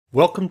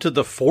Welcome to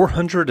the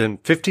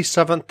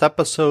 457th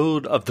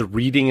episode of the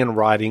Reading and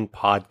Writing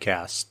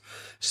Podcast.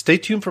 Stay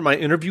tuned for my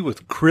interview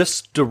with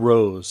Chris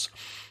DeRose,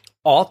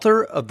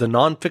 author of the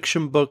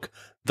nonfiction book,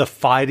 The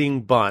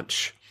Fighting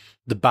Bunch,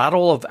 The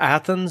Battle of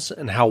Athens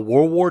and How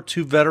World War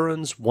II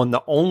Veterans Won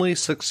the Only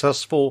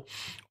Successful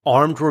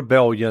Armed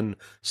Rebellion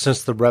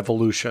Since the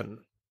Revolution.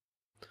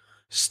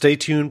 Stay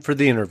tuned for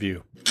the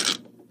interview.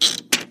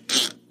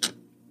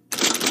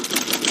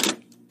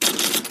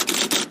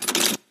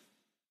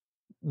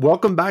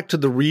 Welcome back to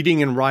the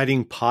Reading and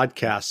Writing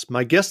Podcast.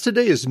 My guest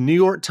today is New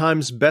York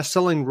Times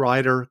bestselling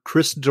writer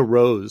Chris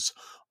DeRose,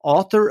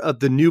 author of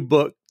the new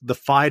book, The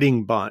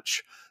Fighting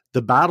Bunch,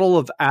 The Battle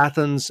of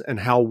Athens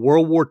and How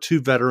World War II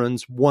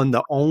Veterans Won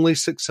the Only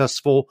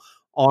Successful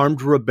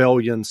Armed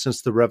Rebellion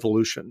Since the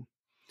Revolution.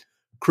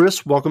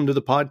 Chris, welcome to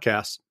the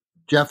podcast.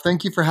 Jeff,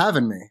 thank you for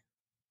having me.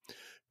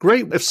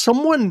 Great. If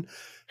someone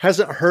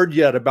hasn't heard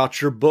yet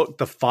about your book,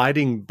 The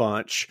Fighting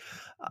Bunch,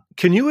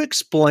 can you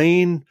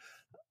explain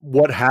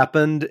what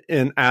happened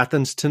in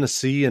Athens,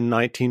 Tennessee in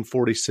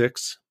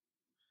 1946?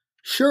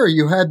 Sure.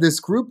 You had this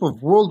group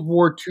of World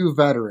War II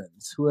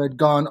veterans who had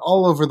gone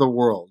all over the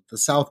world, the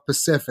South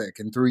Pacific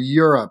and through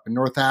Europe and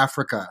North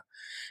Africa.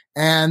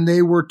 And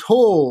they were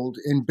told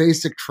in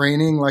basic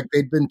training, like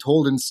they'd been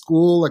told in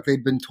school, like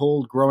they'd been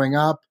told growing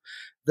up,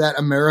 that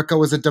America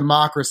was a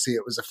democracy.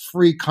 It was a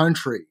free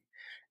country.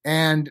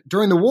 And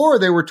during the war,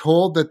 they were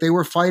told that they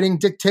were fighting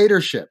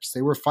dictatorships.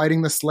 They were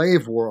fighting the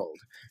slave world.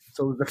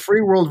 So the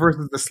free world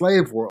versus the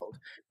slave world.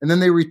 And then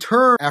they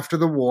return after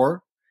the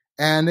war,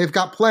 and they've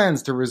got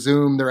plans to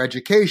resume their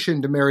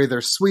education, to marry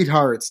their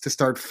sweethearts, to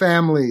start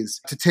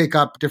families, to take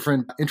up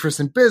different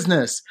interests in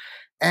business.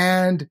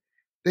 And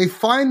they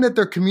find that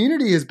their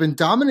community has been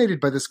dominated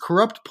by this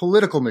corrupt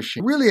political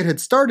machine. Really, it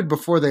had started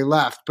before they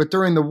left, but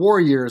during the war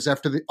years,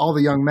 after all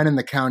the young men in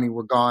the county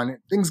were gone,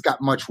 things got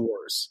much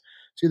worse.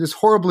 So this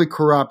horribly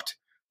corrupt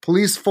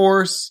police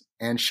force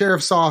and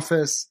sheriff's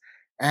office,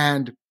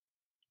 and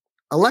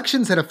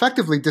elections had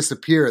effectively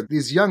disappeared.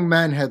 These young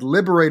men had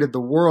liberated the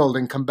world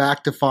and come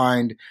back to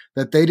find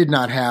that they did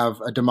not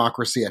have a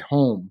democracy at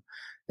home.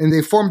 And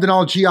they formed an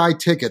all-GI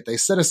ticket. They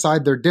set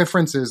aside their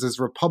differences as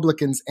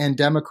Republicans and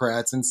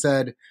Democrats and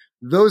said,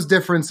 those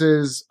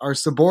differences are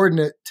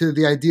subordinate to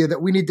the idea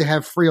that we need to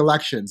have free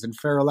elections and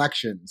fair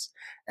elections,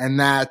 and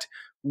that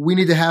we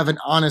need to have an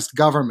honest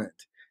government.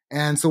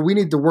 And so we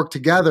need to work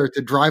together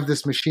to drive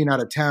this machine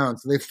out of town.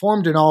 So they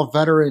formed an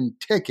all-veteran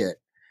ticket,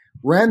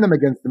 ran them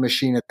against the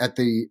machine at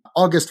the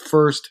August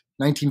 1st,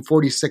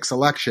 1946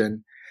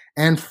 election,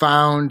 and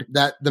found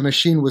that the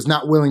machine was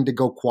not willing to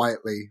go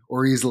quietly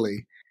or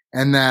easily,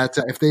 and that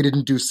if they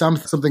didn't do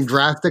something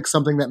drastic,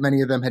 something that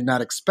many of them had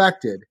not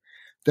expected,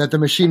 that the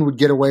machine would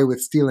get away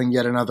with stealing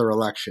yet another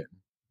election.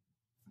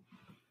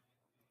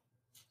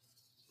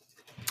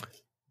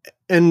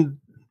 And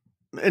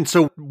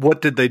so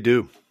what did they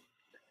do?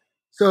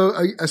 So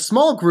a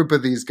small group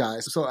of these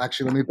guys, so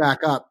actually let me back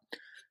up.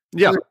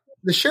 Yeah. So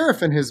the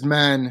sheriff and his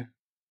men,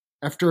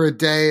 after a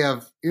day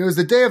of, it was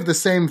a day of the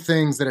same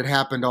things that had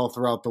happened all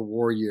throughout the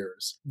war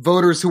years.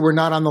 Voters who were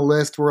not on the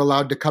list were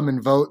allowed to come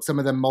and vote, some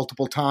of them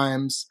multiple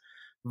times.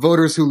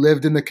 Voters who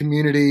lived in the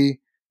community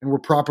and were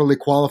properly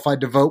qualified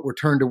to vote were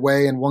turned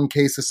away. In one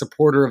case, a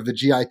supporter of the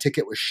GI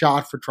ticket was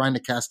shot for trying to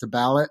cast a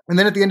ballot. And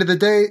then at the end of the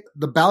day,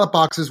 the ballot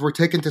boxes were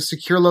taken to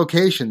secure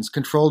locations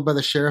controlled by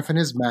the sheriff and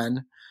his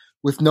men,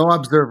 with no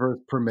observers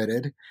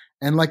permitted.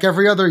 And like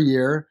every other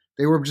year,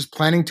 they were just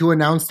planning to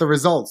announce the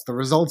results. The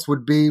results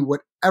would be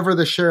whatever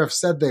the sheriff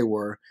said they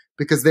were,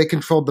 because they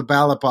controlled the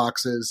ballot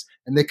boxes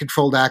and they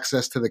controlled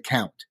access to the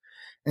count.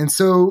 And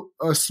so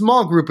a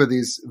small group of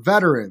these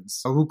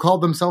veterans who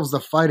called themselves the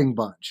Fighting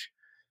Bunch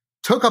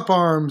took up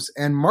arms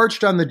and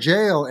marched on the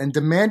jail and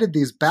demanded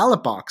these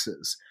ballot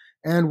boxes.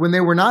 And when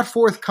they were not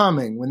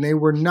forthcoming, when they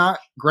were not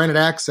granted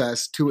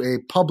access to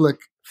a public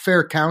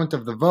fair count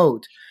of the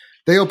vote,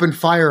 they opened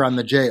fire on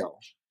the jail.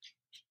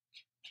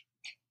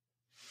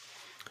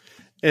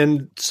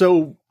 And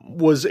so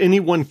was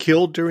anyone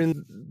killed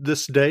during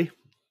this day?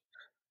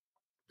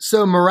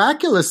 So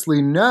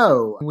miraculously,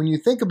 no. When you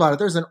think about it,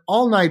 there's an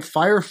all-night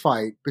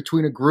firefight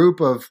between a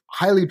group of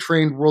highly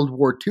trained World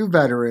War II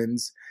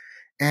veterans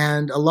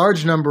and a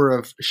large number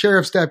of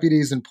sheriff's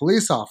deputies and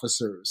police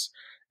officers.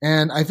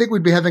 And I think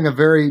we'd be having a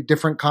very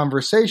different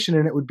conversation,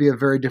 and it would be a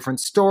very different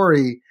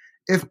story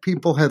if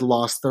people had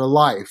lost their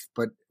life.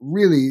 But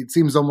really, it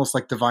seems almost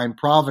like divine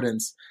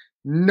providence.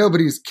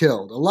 Nobody's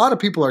killed. A lot of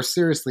people are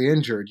seriously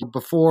injured.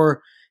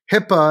 Before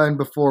HIPAA and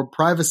before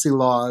privacy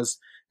laws,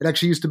 it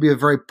actually used to be a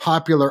very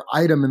popular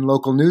item in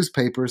local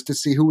newspapers to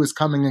see who was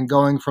coming and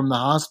going from the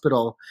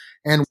hospital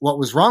and what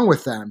was wrong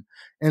with them.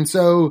 And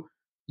so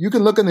you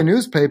can look in the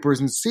newspapers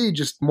and see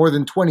just more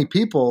than 20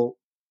 people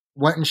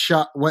went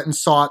and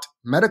sought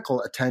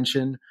medical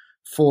attention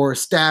for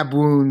stab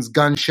wounds,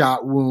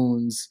 gunshot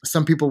wounds.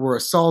 Some people were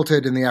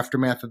assaulted in the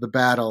aftermath of the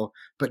battle,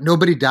 but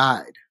nobody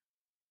died.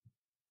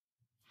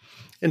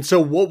 And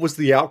so what was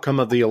the outcome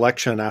of the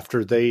election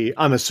after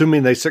I'm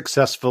assuming they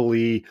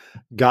successfully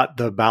got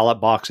the ballot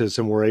boxes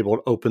and were able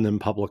to open them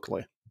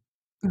publicly?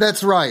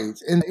 That's right.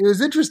 And it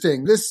was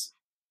interesting. This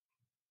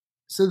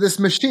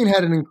machine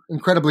had an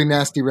incredibly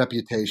nasty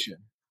reputation,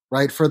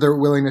 right, for their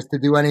willingness to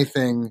do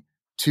anything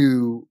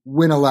to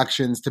win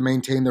elections to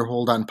maintain their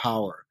hold on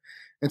power.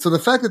 And so the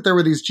fact that there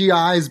were these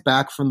GIs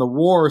back from the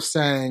war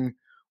saying,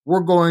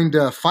 we're going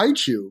to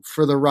fight you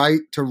for the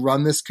right to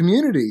run this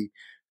community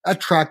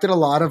attracted a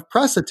lot of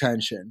press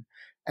attention.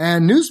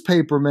 And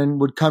newspapermen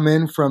would come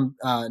in from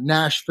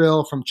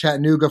Nashville, from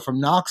Chattanooga,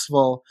 from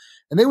Knoxville,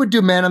 and they would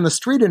do man on the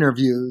street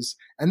interviews.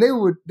 And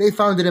they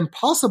found it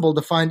impossible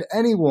to find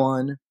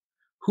anyone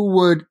who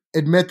would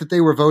admit that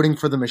they were voting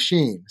for the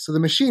machine. So the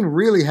machine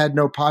really had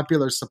no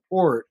popular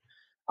support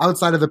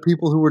outside of the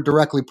people who were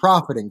directly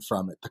profiting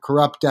from it, the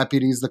corrupt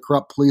deputies, the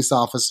corrupt police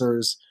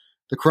officers,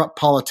 the corrupt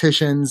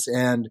politicians,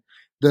 and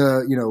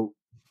the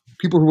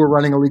people who were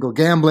running illegal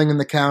gambling in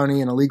the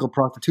county and illegal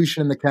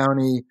prostitution in the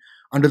county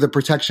under the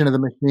protection of the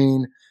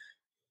machine.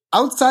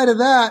 Outside of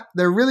that,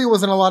 there really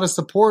wasn't a lot of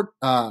support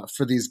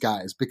for these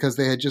guys because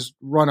they had just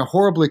run a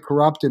horribly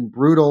corrupt and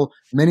brutal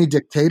mini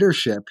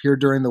dictatorship here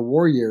during the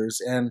war years,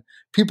 and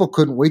people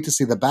couldn't wait to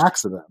see the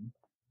backs of them.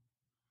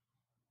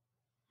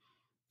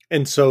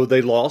 And so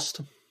they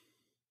lost?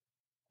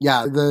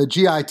 Yeah, the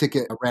GI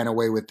ticket ran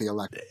away with the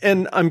election.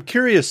 And I'm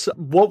curious,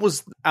 what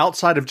was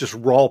outside of just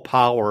raw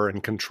power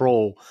and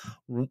control,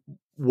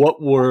 what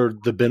were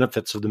the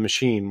benefits of the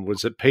machine?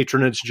 Was it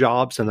patronage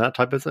jobs and that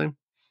type of thing?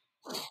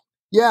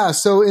 Yeah,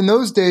 so in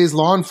those days,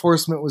 law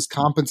enforcement was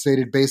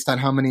compensated based on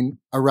how many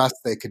arrests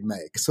they could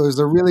make. So there's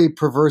a really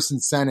perverse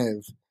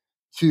incentive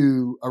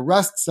to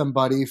arrest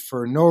somebody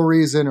for no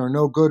reason or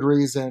no good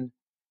reason,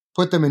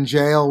 put them in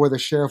jail where the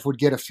sheriff would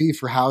get a fee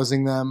for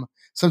housing them.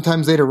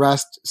 Sometimes they'd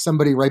arrest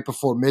somebody right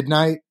before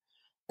midnight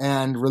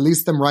and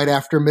release them right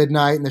after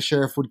midnight, and the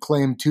sheriff would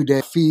claim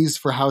 2-day fees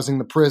for housing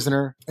the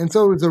prisoner. And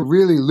so it was a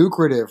really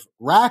lucrative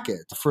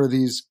racket for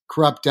these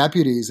corrupt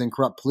deputies and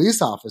corrupt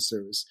police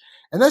officers.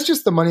 And that's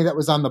just the money that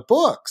was on the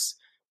books.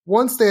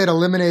 Once they had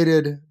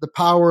eliminated the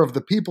power of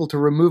the people to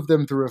remove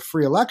them through a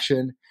free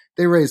election,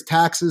 they raised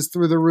taxes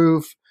through the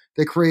roof.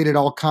 They created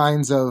all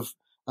kinds of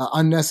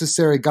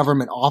unnecessary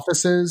government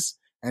offices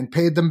and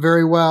paid them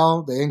very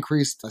well. They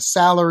increased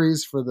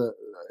salaries for the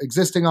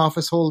existing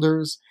office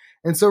holders.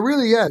 And so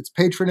really, yeah, it's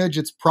patronage,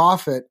 it's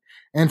profit.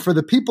 And for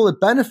the people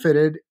it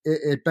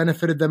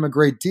benefited them a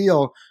great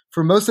deal.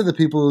 For most of the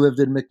people who lived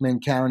in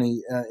McMinn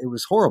County, it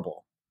was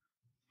horrible.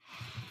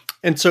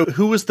 And so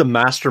who was the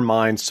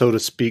mastermind, so to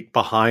speak,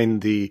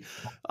 behind the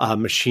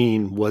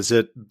machine? Was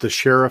it the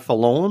sheriff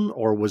alone,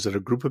 or was it a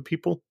group of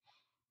people?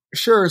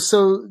 Sure.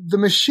 So the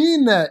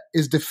machine that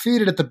is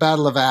defeated at the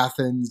Battle of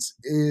Athens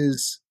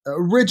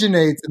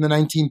originates in the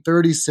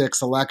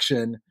 1936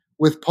 election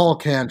with Paul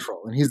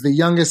Cantrell. And he's the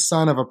youngest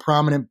son of a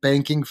prominent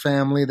banking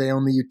family. They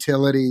own the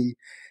utility.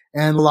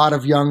 And a lot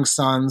of young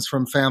sons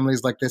from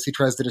families like this, he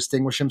tries to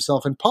distinguish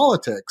himself in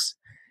politics.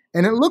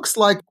 And it looks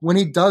like when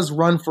he does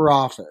run for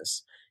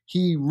office,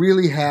 he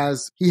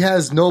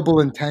has noble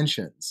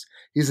intentions.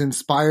 He's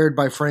inspired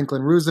by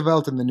Franklin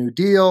Roosevelt and the New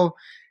Deal.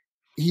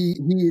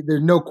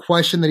 There's no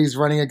question that he's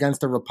running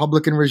against a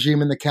Republican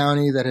regime in the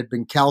county that had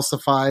been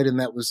calcified and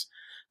that was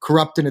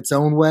corrupt in its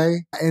own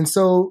way. And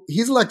so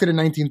he's elected in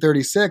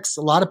 1936.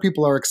 A lot of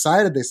people are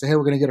excited. They say, hey,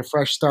 we're going to get a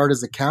fresh start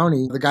as a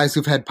county. The guys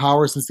who've had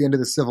power since the end of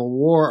the Civil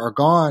War are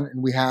gone,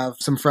 and we have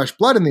some fresh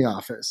blood in the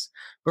office.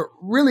 But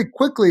really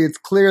quickly, it's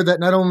clear that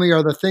not only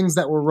are the things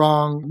that were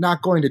wrong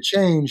not going to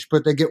change,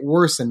 but they get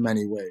worse in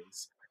many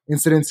ways.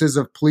 Incidences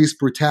of police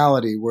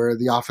brutality where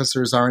the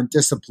officers aren't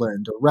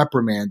disciplined or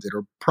reprimanded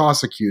or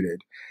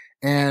prosecuted.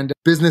 And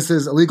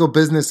illegal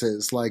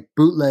businesses like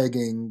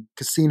bootlegging,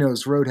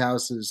 casinos,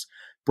 roadhouses,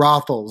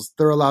 brothels,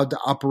 they're allowed to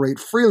operate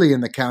freely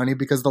in the county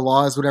because the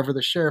law is whatever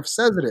the sheriff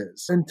says it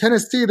is. In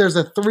Tennessee, there's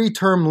a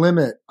 3-term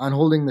limit on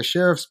holding the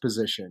sheriff's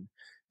position.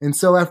 And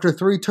so after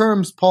 3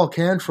 terms, Paul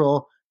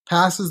Cantrell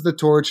passes the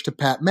torch to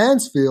Pat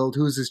Mansfield,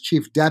 who's his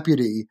chief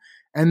deputy,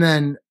 and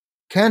then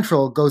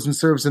Cantrell goes and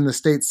serves in the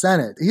state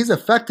senate. He's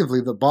effectively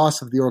the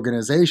boss of the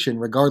organization,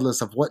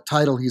 regardless of what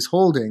title he's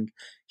holding.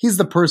 He's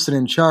the person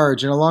in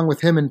charge, and along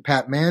with him and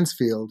Pat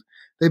Mansfield,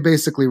 they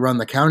basically run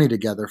the county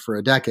together for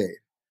a decade.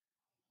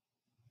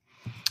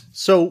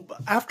 So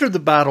after the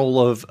Battle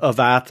of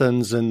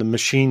Athens and the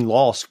machine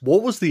lost,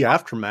 what was the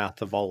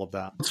aftermath of all of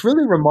that? It's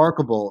really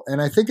remarkable,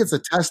 and I think it's a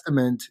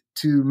testament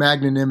to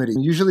magnanimity.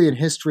 Usually in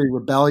history,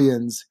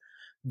 rebellions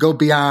go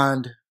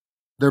beyond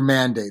their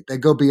mandate. They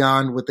go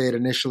beyond what they had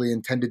initially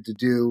intended to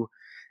do,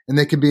 and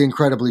they can be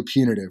incredibly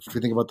punitive. If you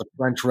think about the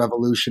French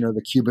Revolution or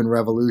the Cuban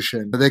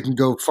Revolution, they can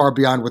go far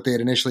beyond what they had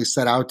initially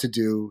set out to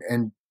do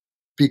and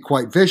be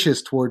quite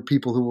vicious toward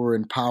people who were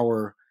in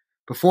power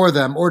before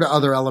them or to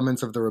other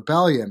elements of the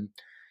rebellion.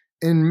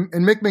 In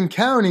McMinn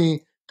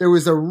County, there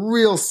was a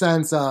real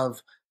sense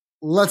of,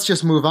 let's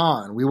just move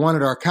on. We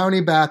wanted our county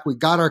back. We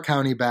got our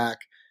county back.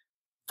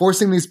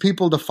 Forcing these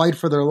people to fight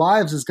for their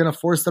lives is going to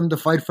force them to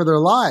fight for their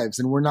lives.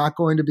 And we're not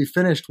going to be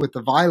finished with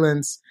the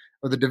violence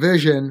or the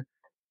division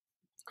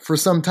for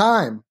some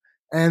time.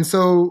 And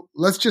so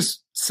let's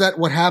just set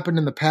what happened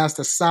in the past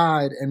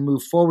aside and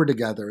move forward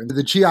together. And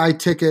the GI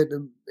ticket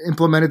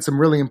implemented some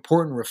really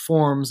important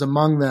reforms,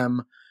 among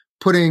them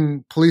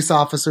putting police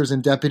officers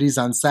and deputies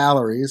on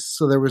salaries,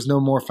 so there was no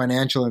more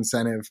financial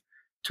incentive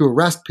to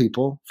arrest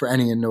people for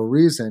any and no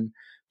reason,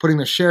 putting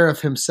the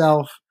sheriff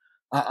himself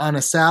on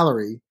a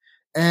salary,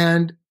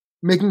 and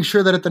making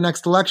sure that at the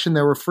next election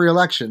there were free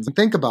elections. And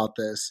think about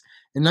this.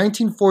 In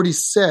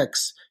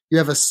 1946, you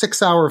have a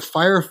 6-hour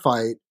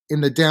firefight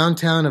in the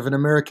downtown of an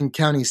American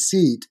county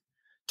seat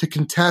to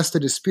contest a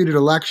disputed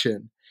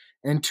election.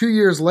 And 2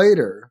 years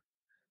later,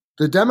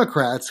 the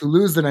Democrats, who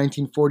lose the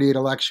 1948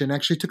 election,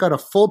 actually took out a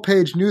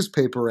full-page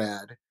newspaper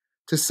ad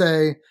to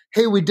say,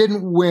 hey, we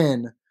didn't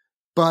win,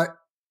 but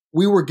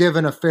we were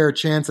given a fair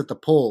chance at the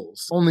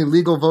polls. Only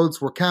legal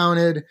votes were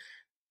counted.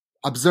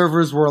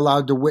 Observers were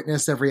allowed to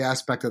witness every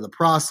aspect of the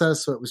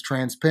process, so it was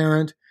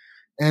transparent.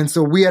 And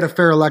so we had a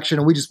fair election,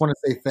 and we just want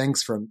to say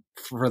thanks for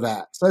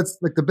that. So that's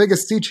like the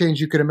biggest sea change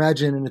you could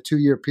imagine in a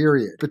 2-year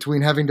period,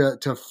 between having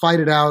to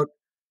fight it out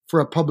for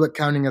a public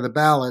counting of the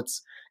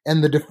ballots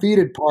and the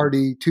defeated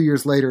party 2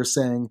 years later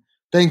saying,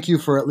 thank you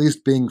for at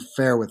least being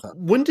fair with us.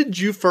 When did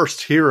you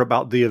first hear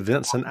about the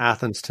events in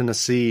Athens,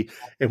 Tennessee,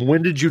 and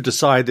when did you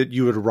decide that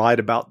you would write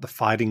about the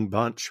Fighting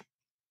Bunch?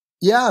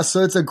 Yeah,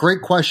 so it's a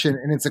great question,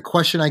 and it's a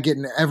question I get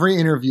in every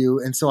interview,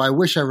 and so I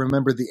wish I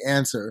remembered the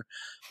answer.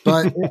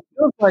 But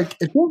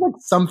it feels like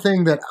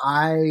something that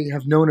I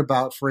have known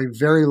about for a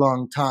very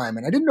long time,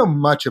 and I didn't know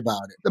much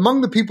about it.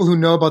 Among the people who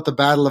know about the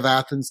Battle of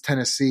Athens,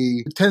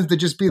 Tennessee, it tends to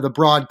just be the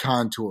broad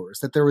contours,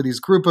 that there were these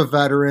group of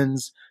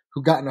veterans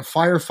who got in a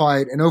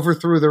firefight and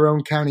overthrew their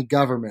own county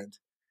government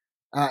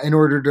in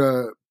order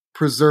to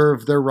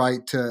preserve their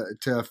right to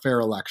a fair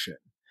election.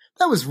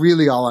 That was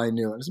really all I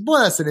knew. And I was, boy,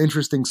 that's an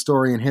interesting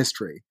story in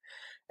history.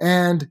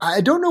 And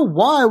I don't know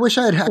why. I wish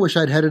I'd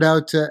headed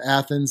out to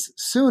Athens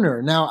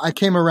sooner. Now, I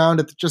came around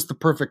at just the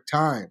perfect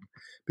time,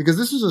 because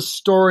this was a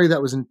story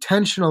that was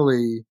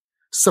intentionally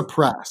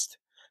suppressed.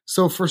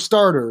 So for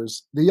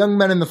starters, the young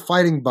men in the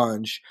Fighting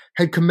Bunch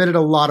had committed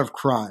a lot of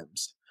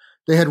crimes.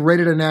 They had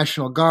raided a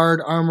National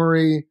Guard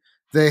armory.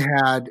 They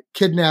had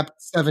kidnapped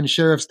 7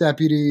 sheriff's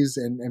deputies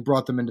and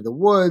brought them into the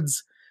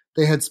woods.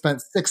 They had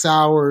spent 6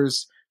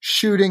 hours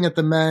shooting at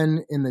the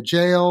men in the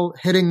jail,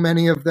 hitting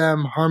many of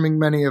them, harming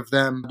many of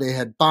them. They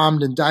had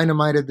bombed and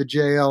dynamited the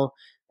jail.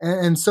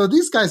 And so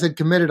these guys had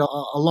committed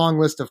a long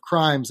list of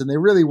crimes, and they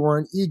really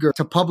weren't eager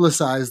to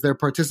publicize their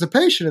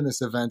participation in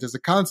this event as a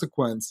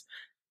consequence.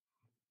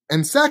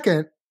 And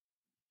second,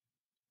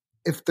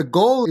 if the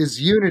goal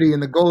is unity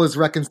and the goal is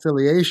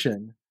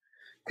reconciliation,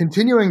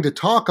 continuing to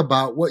talk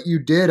about what you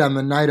did on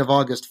the night of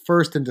August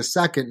 1st and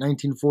 2nd,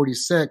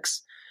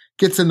 1946,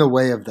 gets in the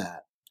way of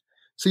that.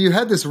 So you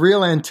had this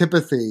real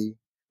antipathy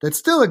that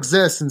still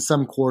exists in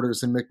some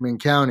quarters in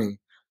McMinn County,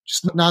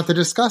 just not to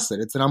discuss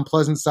it. It's an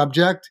unpleasant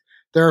subject.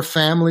 There are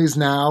families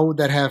now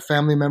that have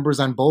family members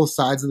on both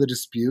sides of the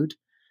dispute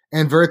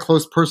and very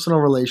close personal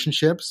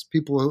relationships,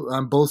 people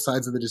on both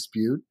sides of the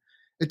dispute.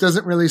 It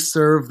doesn't really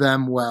serve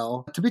them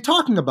well to be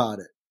talking about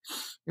it.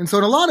 And so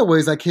in a lot of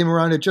ways, I came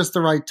around at just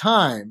the right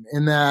time,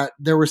 in that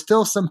there were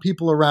still some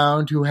people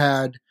around who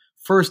had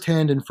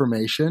firsthand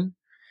information.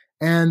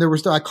 And there were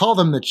still, I call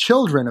them the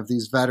children of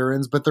these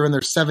veterans, but they're in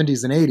their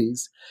 70s and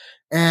 80s.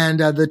 And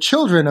the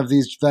children of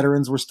these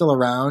veterans were still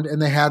around,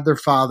 and they had their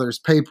father's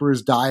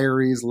papers,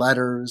 diaries,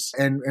 letters,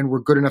 and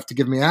were good enough to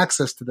give me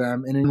access to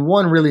them. And in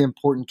one really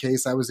important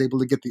case, I was able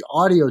to get the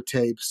audio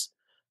tapes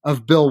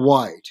of Bill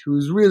White,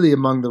 who's really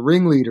among the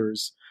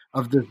ringleaders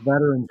of this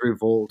veterans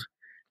revolt.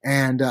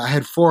 And I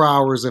had 4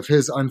 hours of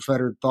his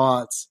unfettered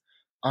thoughts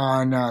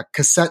on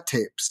cassette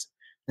tapes.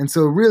 And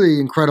so really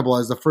incredible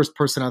as the first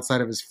person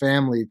outside of his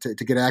family to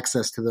get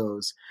access to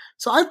those.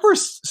 So I'd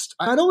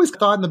always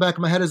thought in the back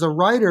of my head, as a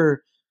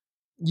writer,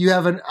 you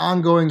have an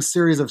ongoing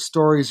series of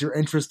stories you're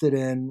interested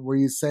in where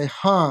you say,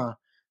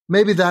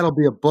 maybe that'll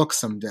be a book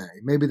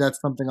someday. Maybe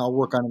that's something I'll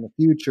work on in the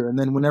future. And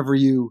then whenever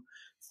you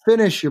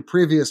finish your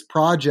previous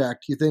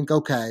project, you think,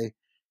 okay,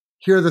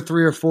 here are the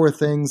 3 or 4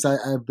 things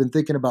I've been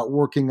thinking about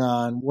working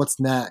on. What's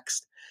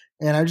next?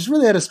 And I just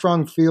really had a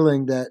strong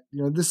feeling that,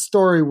 this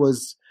story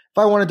was,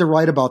 if I wanted to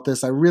write about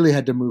this, I really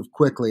had to move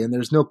quickly. And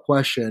there's no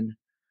question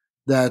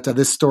that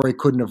this story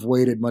couldn't have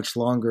waited much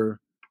longer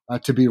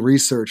to be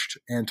researched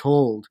and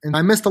told. And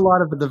I missed a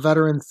lot of the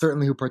veterans,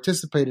 certainly, who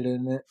participated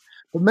in it,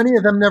 but many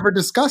of them never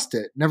discussed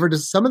it.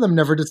 Some of them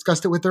never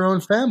discussed it with their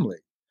own family.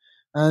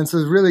 And so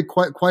it's really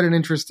quite an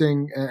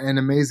interesting and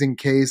amazing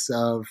case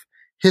of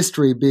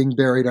history being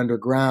buried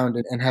underground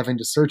and having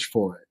to search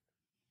for it.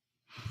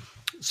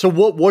 So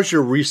what was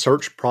your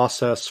research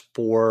process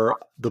for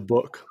the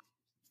book?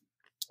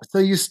 So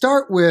you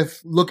start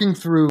with looking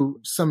through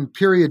some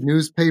period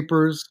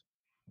newspapers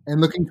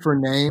and looking for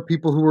names,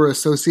 people who were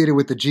associated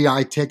with the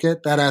GI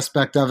ticket. That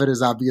aspect of it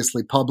is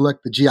obviously public.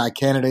 The GI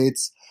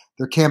candidates,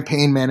 their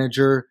campaign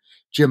manager,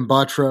 Jim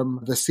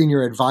Buttram, the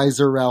senior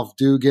advisor, Ralph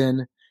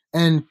Dugan,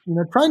 and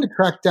trying to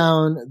track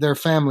down their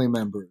family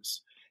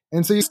members.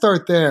 And so you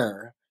start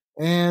there.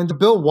 And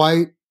Bill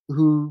White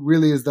who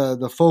really is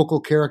the focal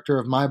character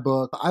of my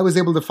book. I was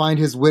able to find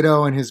his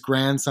widow and his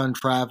grandson,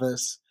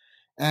 Travis.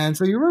 And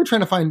so you're really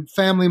trying to find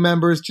family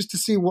members just to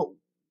see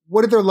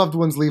what did their loved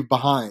ones leave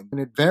behind? And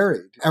it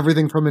varied.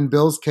 Everything from, in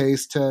Bill's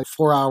case, to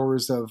 4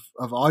 hours of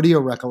audio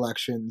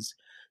recollections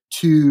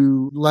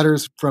to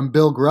letters from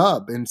Bill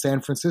Grubb in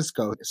San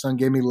Francisco. His son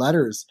gave me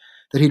letters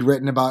that he'd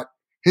written about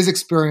his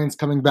experience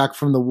coming back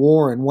from the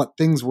war and what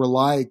things were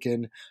like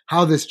and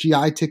how this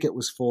GI ticket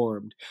was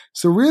formed.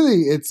 So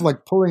really, it's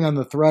like pulling on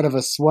the thread of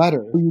a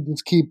sweater. You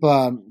just keep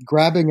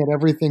grabbing at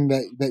everything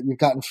that you've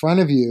got in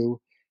front of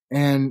you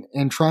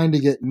and trying to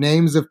get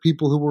names of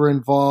people who were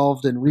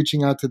involved and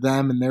reaching out to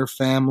them and their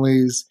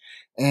families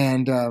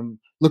and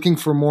looking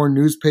for more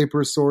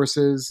newspaper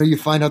sources. So you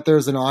find out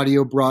there's an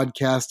audio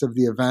broadcast of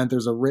the event.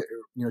 There's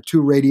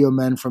two radio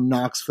men from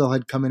Knoxville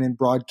had come in and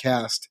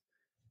broadcast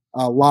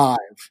live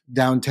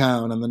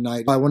downtown on the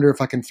night. I wonder if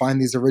I can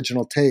find these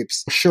original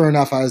tapes. Sure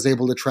enough, I was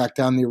able to track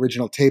down the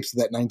original tapes of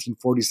that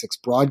 1946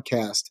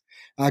 broadcast.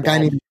 A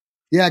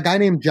guy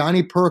named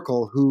Johnny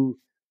Perkle, who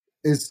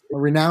is a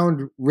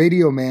renowned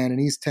radio man in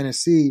East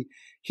Tennessee.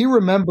 He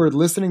remembered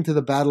listening to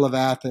the Battle of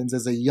Athens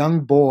as a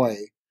young boy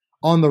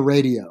on the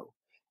radio.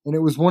 And it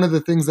was one of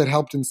the things that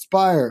helped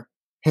inspire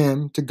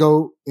him to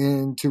go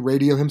into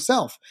radio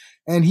himself.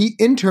 And he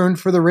interned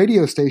for the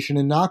radio station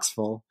in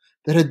Knoxville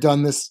that had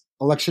done this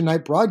election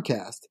night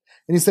broadcast.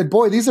 And he said,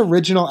 boy, these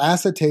original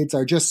acetates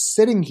are just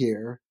sitting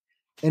here.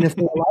 And if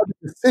they're allowed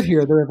to sit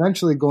here, they're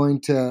eventually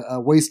going to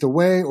waste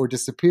away or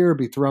disappear,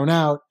 be thrown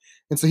out.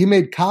 And so he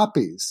made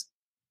copies.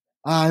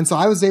 And so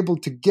I was able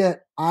to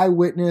get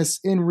eyewitness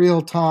in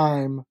real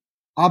time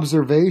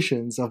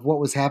observations of what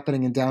was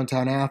happening in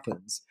downtown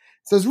Athens.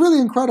 So it's really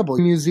incredible.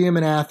 The museum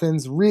in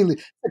Athens, really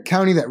a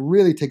county that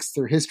really takes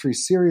their history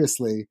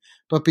seriously.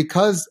 But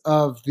because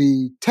of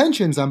the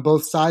tensions on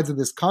both sides of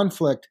this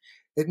conflict,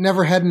 it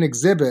never had an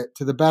exhibit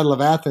to the Battle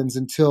of Athens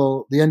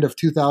until the end of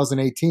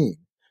 2018.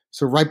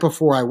 So right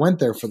before I went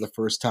there for the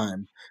first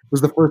time, it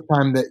was the first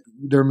time that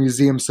their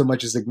museum so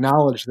much as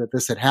acknowledged that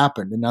this had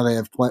happened. And now they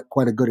have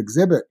quite a good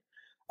exhibit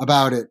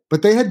about it.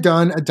 But they had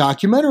done a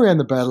documentary on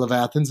the Battle of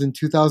Athens in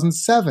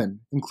 2007,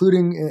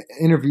 including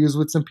interviews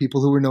with some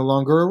people who were no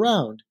longer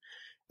around.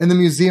 And the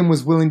museum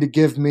was willing to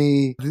give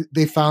me,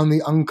 they found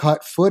the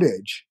uncut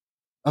footage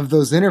of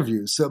those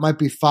interviews. So it might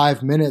be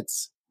 5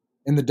 minutes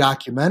in the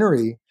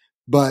documentary,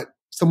 but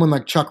someone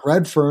like Chuck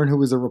Redfern, who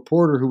was a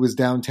reporter who was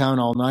downtown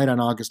all night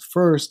on August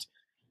 1st,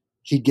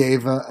 he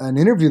gave an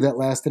interview that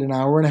lasted an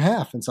hour and a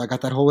half. And so I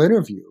got that whole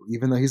interview,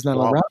 even though he's not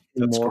around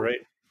anymore. That's great.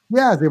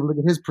 Yeah, I was able to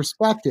get his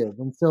perspective.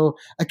 And so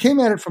I came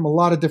at it from a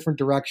lot of different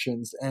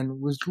directions and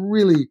was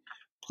really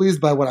pleased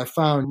by what I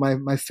found.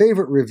 My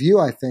favorite review,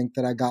 I think,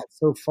 that I got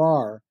so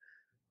far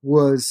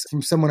was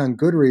from someone on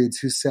Goodreads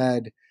who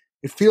said,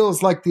 it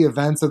feels like the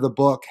events of the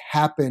book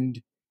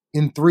happened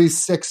in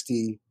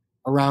 360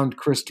 around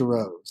Chris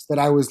DeRose, that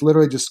I was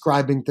literally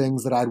describing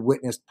things that I'd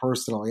witnessed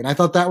personally. And I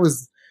thought that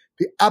was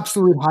the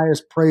absolute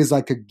highest praise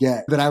I could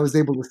get, that I was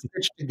able to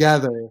stitch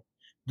together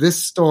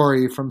this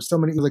story from so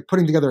many, like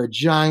putting together a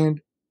giant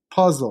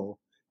puzzle.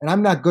 And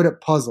I'm not good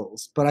at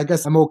puzzles, but I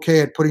guess I'm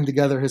okay at putting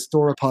together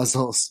historic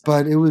puzzles.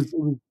 But it was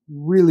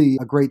really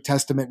a great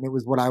testament, and it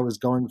was what I was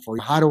going for.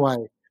 How do I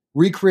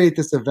recreate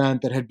this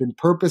event that had been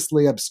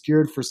purposely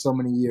obscured for so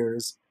many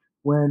years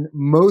when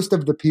most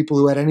of the people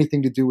who had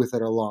anything to do with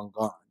it are long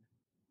gone?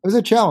 It was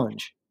a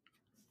challenge.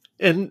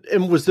 And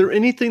was there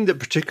anything that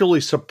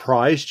particularly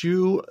surprised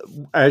you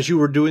as you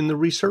were doing the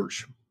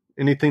research?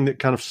 Anything that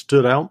kind of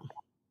stood out?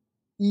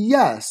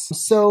 Yes.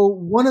 So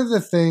one of the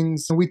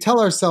things, we tell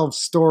ourselves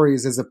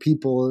stories as a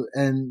people,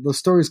 and those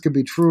stories could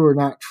be true or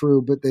not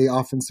true, but they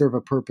often serve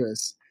a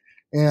purpose.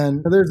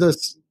 And there's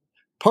this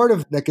part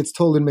of that gets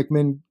told in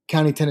McMinn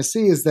County,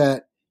 Tennessee, is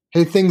that,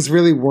 hey, things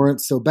really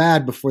weren't so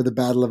bad before the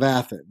Battle of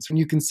Athens. And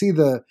you can see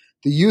the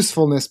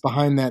usefulness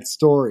behind that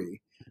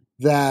story,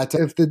 that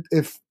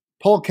if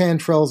Paul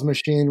Cantrell's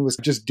machine was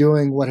just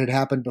doing what had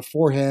happened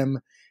before him,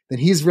 then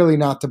he's really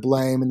not to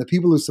blame, and the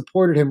people who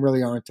supported him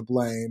really aren't to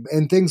blame,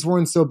 and things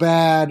weren't so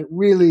bad.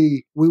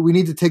 Really, we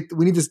need to take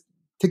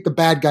the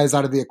bad guys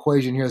out of the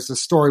equation here. It's a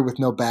story with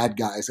no bad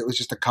guys. It was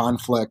just a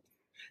conflict,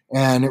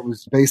 and it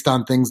was based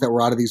on things that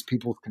were out of these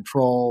people's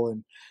control.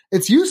 And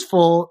it's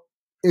useful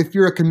if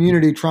you're a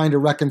community trying to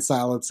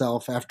reconcile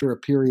itself after a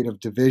period of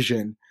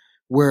division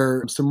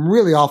where some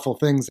really awful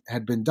things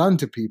had been done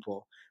to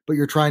people, but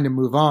you're trying to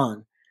move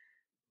on.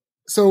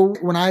 So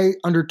when I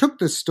undertook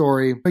this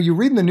story, you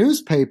read in the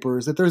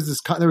newspapers that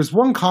there was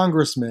one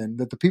congressman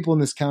that the people in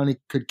this county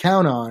could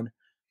count on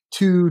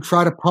to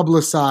try to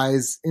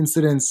publicize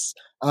incidents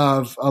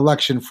of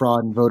election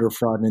fraud and voter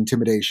fraud and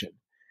intimidation.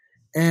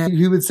 And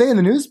he would say in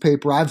the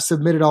newspaper, I've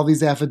submitted all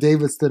these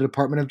affidavits to the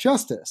Department of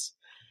Justice.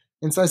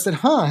 And so I said,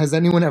 has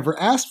anyone ever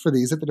asked for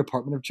these at the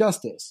Department of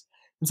Justice?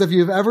 And so if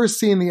you've ever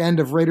seen the end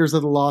of Raiders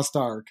of the Lost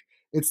Ark,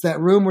 it's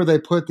that room where they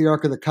put the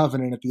Ark of the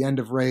Covenant at the end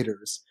of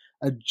Raiders.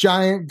 A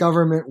giant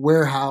government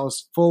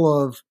warehouse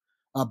full of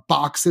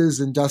boxes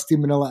and dusty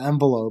manila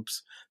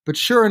envelopes. But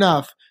sure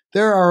enough,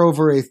 there are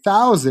over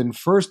 1,000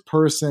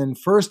 first-person,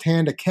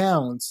 first-hand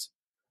accounts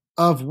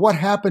of what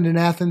happened in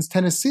Athens,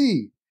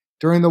 Tennessee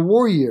during the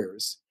war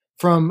years,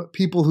 from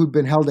people who'd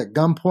been held at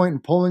gunpoint in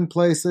polling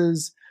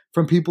places,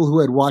 from people who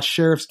had watched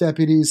sheriff's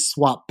deputies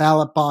swap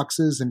ballot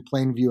boxes in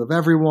plain view of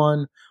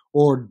everyone,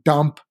 or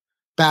dump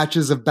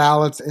batches of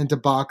ballots into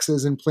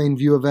boxes in plain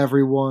view of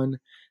everyone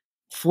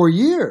for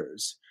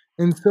years.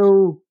 And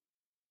so,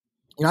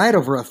 I had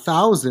over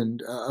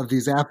 1,000 of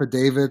these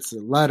affidavits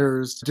and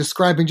letters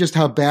describing just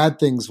how bad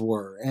things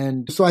were.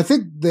 And so I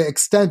think the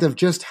extent of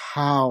just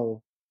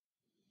how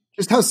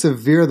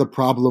severe the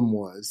problem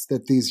was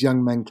that these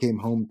young men came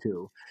home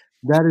to,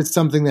 that is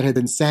something that had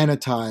been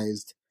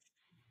sanitized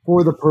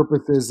for the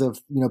purposes of,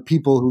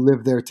 people who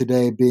live there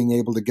today being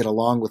able to get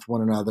along with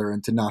one another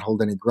and to not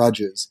hold any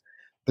grudges.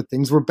 But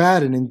things were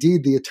bad. And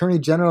indeed, the Attorney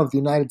General of the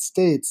United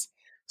States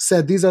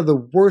said these are the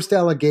worst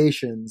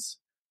allegations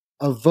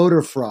of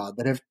voter fraud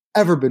that have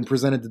ever been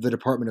presented to the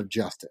Department of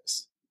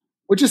Justice,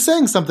 which is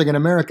saying something in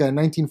America in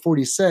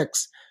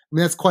 1946. I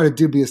mean, that's quite a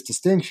dubious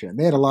distinction.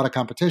 They had a lot of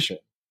competition.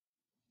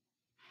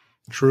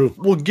 True.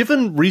 Well,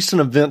 given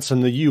recent events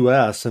in the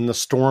U.S. and the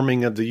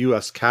storming of the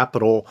U.S.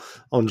 Capitol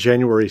on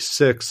January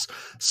 6th,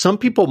 some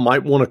people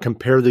might want to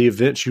compare the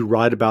events you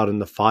write about in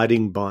The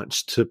Fighting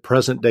Bunch to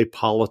present-day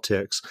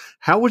politics.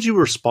 How would you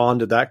respond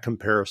to that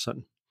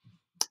comparison?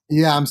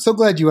 Yeah, I'm so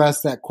glad you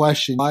asked that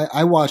question.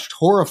 I watched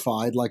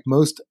horrified, like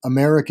most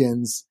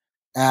Americans,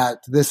 at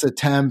this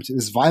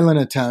violent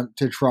attempt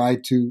to try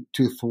to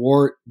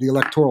thwart the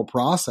electoral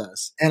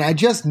process. And I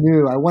just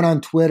knew, I went on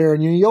Twitter,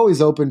 and you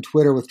always open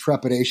Twitter with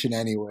trepidation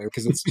anyway,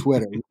 because it's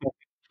Twitter.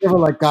 You're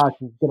like, gosh,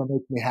 it's going to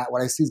make me happy.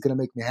 What I see is going to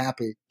make me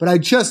happy. But I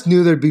just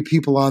knew there'd be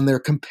people on there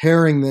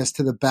comparing this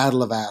to the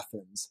Battle of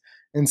Athens.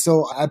 And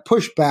so I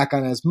pushed back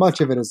on as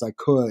much of it as I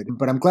could.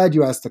 But I'm glad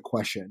you asked the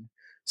question.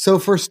 So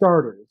for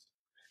starters,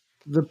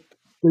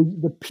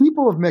 the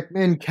people of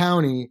McMinn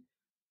County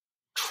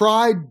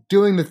tried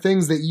doing the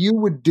things that you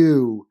would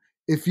do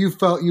if you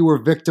felt you were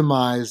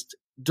victimized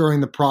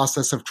during the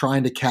process of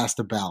trying to cast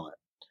a ballot.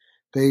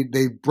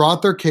 They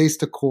brought their case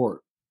to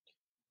court.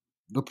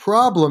 The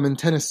problem in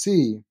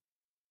Tennessee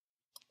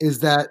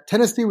is that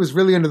Tennessee was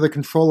really under the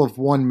control of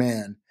one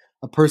man,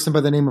 a person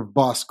by the name of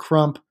Boss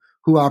Crump,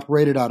 who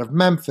operated out of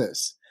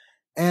Memphis.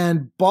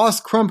 And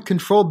Boss Crump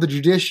controlled the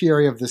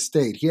judiciary of the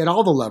state. He had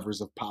all the levers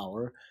of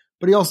power,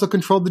 but he also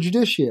controlled the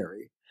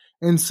judiciary.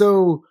 And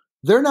so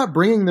they're not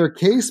bringing their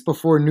case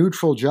before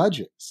neutral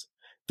judges.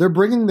 They're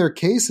bringing their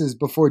cases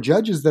before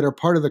judges that are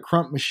part of the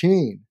Crump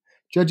machine,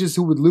 judges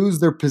who would lose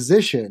their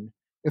position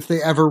if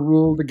they ever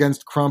ruled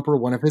against Crump or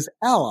one of his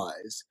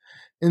allies.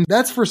 And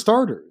that's for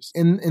starters.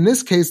 In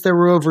this case, there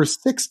were over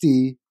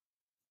 60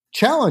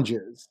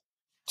 challenges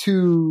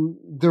to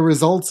the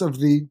results of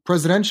the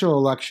presidential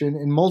election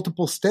in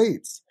multiple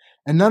states,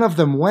 and none of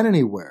them went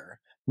anywhere.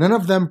 None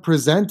of them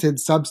presented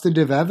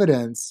substantive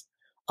evidence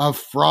of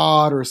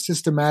fraud or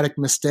systematic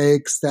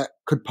mistakes that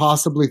could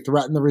possibly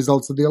threaten the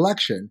results of the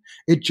election.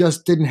 It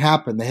just didn't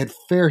happen. They had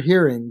fair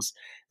hearings.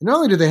 And not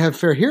only did they have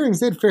fair hearings,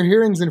 they had fair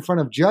hearings in front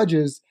of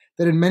judges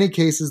that in many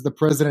cases the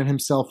president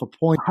himself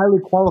appointed. Highly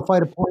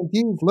qualified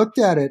appointees looked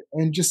at it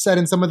and just said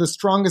in some of the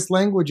strongest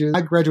languages.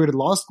 I graduated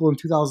law school in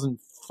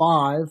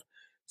 2005.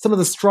 Some of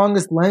the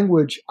strongest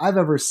language I've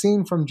ever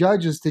seen from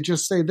judges to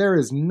just say there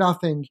is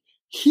nothing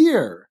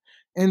here.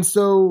 And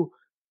so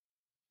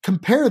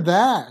compare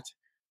that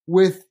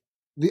with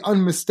the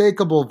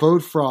unmistakable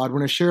vote fraud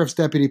when a sheriff's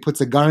deputy puts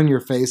a gun in your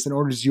face and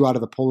orders you out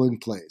of the polling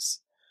place,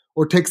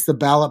 or takes the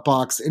ballot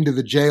box into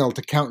the jail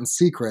to count in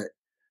secret.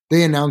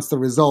 They announce the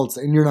results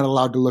and you're not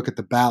allowed to look at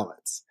the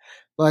ballots.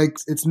 Like,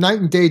 it's night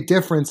and day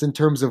difference in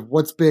terms of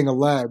what's being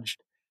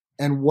alleged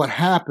and what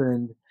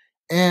happened,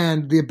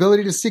 and the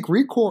ability to seek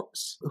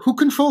recourse. Who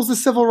controls the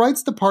Civil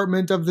Rights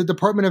Department of the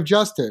Department of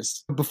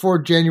Justice before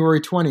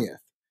January 20th?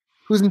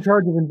 Who's in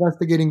charge of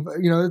investigating?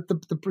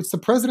 It's the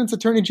president's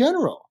attorney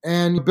general.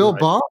 And Bill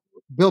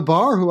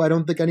Barr, who I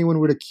don't think anyone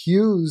would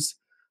accuse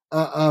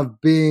of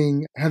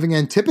having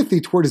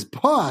antipathy toward his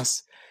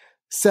boss,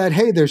 said,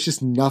 hey, there's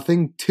just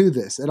nothing to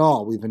this at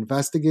all. We've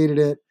investigated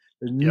it.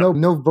 There's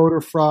no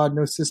voter fraud,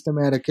 no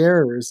systematic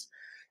errors.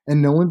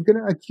 And no one's going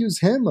to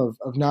accuse him of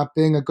not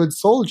being a good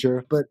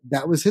soldier. But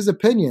that was his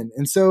opinion.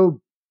 And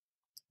so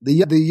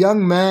the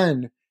young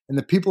men and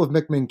the people of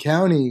McMinn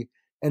County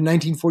in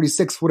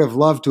 1946 would have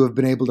loved to have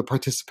been able to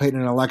participate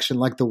in an election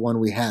like the one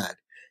we had.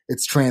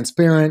 It's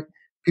transparent.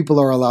 People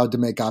are allowed to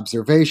make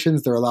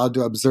observations. They're allowed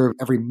to observe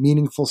every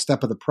meaningful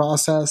step of the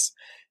process.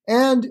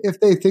 And if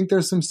they think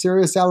there's some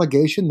serious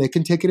allegation, they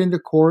can take it into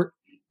court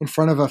in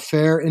front of a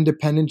fair,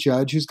 independent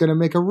judge who's going to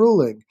make a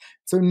ruling.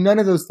 So none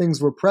of those things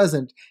were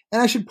present.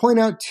 And I should point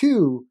out,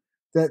 too,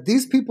 that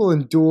these people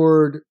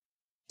endured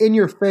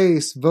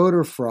in-your-face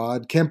voter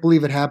fraud, can't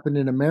believe it happened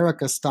in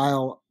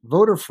America-style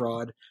voter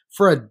fraud,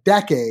 for a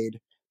decade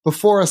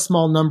before a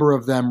small number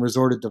of them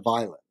resorted to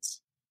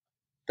violence.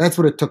 That's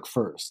what it took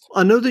first.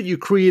 I know that you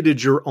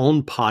created your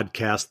own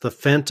podcast, the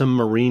Phantom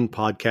Marine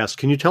podcast.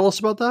 Can you tell us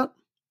about that?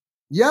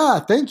 Yeah,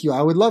 thank you.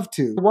 I would love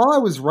to. While I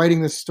was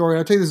writing this story,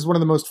 I'll tell you this is one of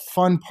the most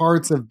fun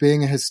parts of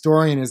being a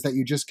historian is that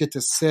you just get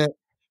to sit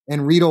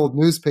and read old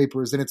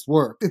newspapers and it's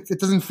work. It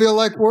doesn't feel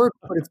like work,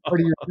 but it's part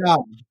of your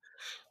job.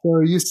 So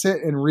you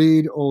sit and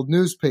read old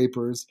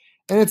newspapers,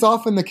 and it's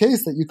often the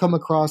case that you come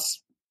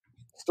across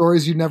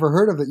stories you've never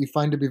heard of that you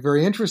find to be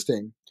very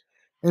interesting.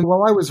 And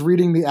while I was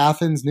reading the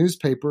Athens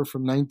newspaper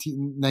from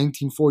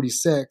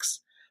 1946,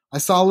 I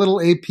saw a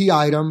little AP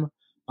item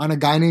on a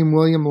guy named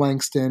William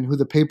Langston, who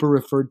the paper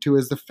referred to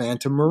as the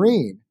Phantom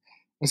Marine.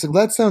 I said,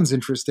 well, that sounds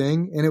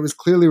interesting. And it was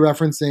clearly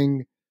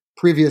referencing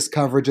previous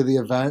coverage of the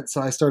event.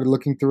 So I started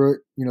looking through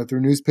it,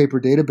 through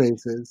newspaper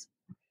databases.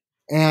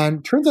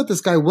 And turns out this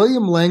guy,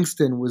 William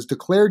Langston, was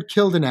declared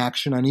killed in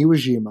action on Iwo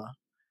Jima.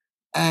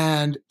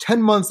 And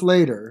 10 months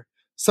later,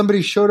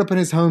 somebody showed up in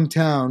his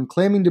hometown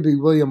claiming to be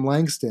William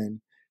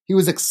Langston. He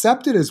was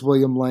accepted as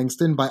William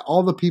Langston by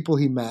all the people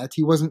he met.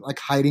 He wasn't like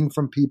hiding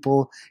from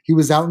people. He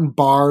was out in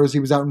bars. He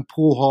was out in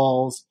pool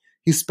halls.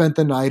 He spent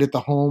the night at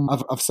the home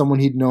of someone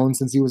he'd known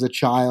since he was a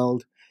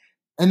child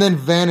and then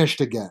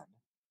vanished again.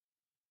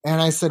 And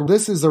I said,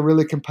 this is a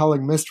really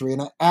compelling mystery.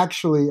 And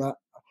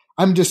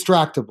I'm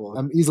distractible.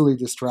 I'm easily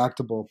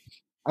distractible.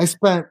 I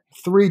spent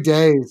 3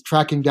 days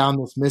tracking down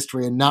this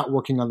mystery and not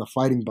working on the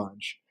fighting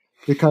bunch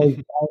because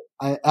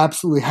I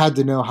absolutely had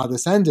to know how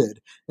this ended.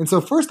 And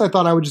so first I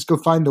thought I would just go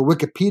find the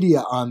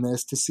Wikipedia on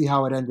this to see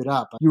how it ended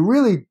up. You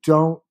really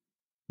don't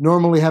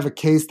normally have a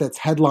case that's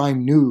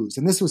headline news.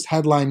 And this was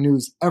headline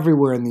news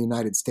everywhere in the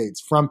United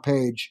States, front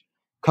page,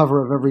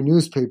 cover of every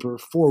newspaper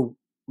for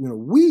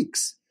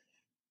weeks,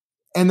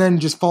 and then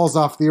just falls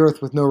off the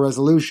earth with no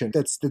resolution.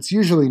 That's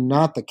usually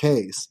not the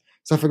case.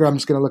 So I figured I'm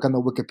just going to look on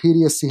the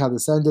Wikipedia, see how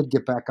this ended,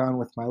 get back on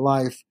with my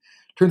life.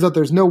 Turns out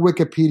there's no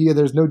Wikipedia,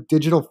 there's no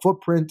digital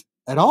footprint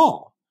at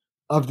all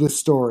of this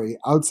story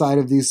outside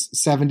of these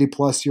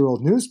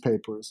 70-plus-year-old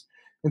newspapers.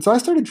 And so I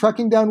started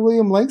tracking down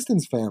William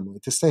Langston's family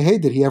to say, hey,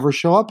 did he ever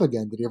show up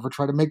again? Did he ever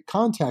try to make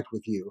contact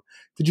with you?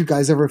 Did you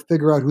guys ever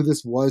figure out who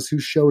this was who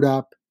showed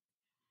up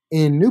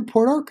in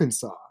Newport,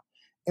 Arkansas?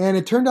 And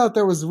it turned out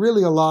there was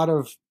really a lot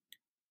of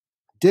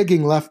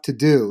digging left to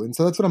do. And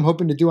so that's what I'm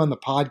hoping to do on the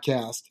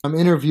podcast. I'm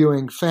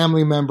interviewing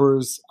family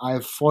members.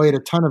 I've FOIA'd a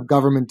ton of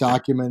government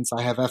documents.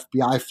 I have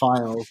FBI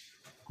files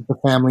that the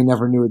family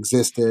never knew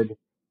existed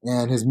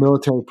and his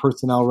military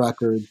personnel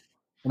records.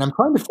 And I'm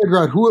trying to figure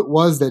out who it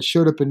was that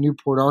showed up in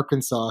Newport,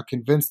 Arkansas,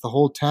 convinced the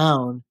whole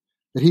town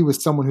that he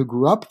was someone who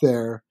grew up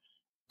there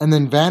and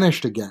then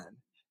vanished again.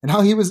 And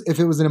how if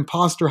it was an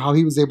imposter, how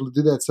he was able to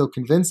do that so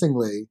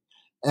convincingly.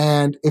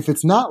 And if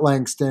it's not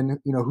Langston,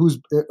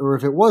 or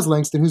if it was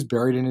Langston, who's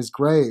buried in his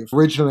grave,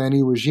 originally on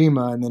Iwo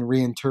Jima and then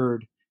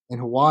reinterred in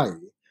Hawaii.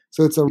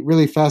 So it's a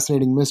really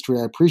fascinating mystery.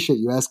 I appreciate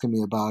you asking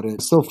me about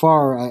it. So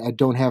far, I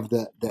don't have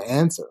the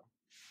answer.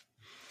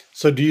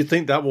 So do you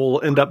think that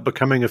will end up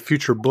becoming a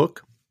future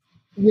book?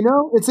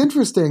 It's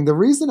interesting. The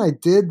reason I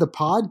did the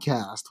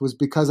podcast was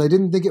because I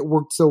didn't think it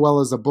worked so well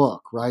as a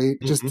book, right?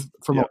 Mm-hmm. Just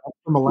from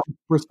a length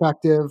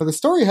perspective. The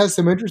story has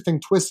some interesting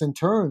twists and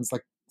turns.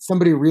 Like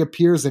somebody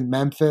reappears in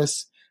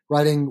Memphis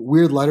writing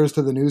weird letters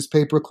to the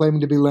newspaper claiming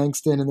to be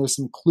Langston, and there's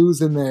some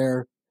clues in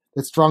there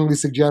that strongly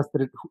suggest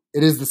that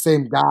it is the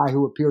same guy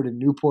who appeared in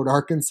Newport,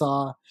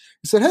 Arkansas.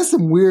 So it has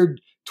some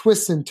weird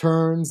twists and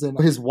turns, and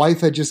his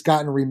wife had just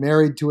gotten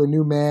remarried to a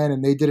new man,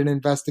 and they did an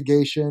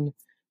investigation.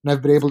 And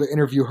I've been able to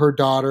interview her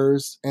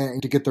daughters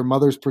and to get their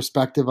mother's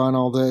perspective on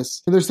all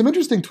this. And there's some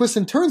interesting twists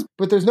and turns,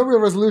 but there's no real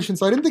resolution.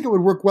 So I didn't think it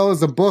would work well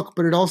as a book,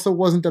 but it also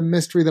wasn't a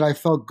mystery that I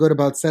felt good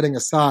about setting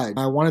aside.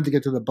 I wanted to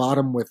get to the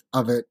bottom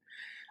of it.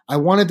 I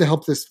wanted to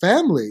help this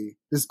family,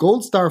 this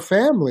Gold Star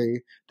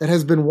family that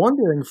has been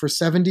wondering for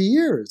 70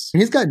 years.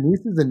 And he's got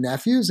nieces and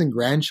nephews and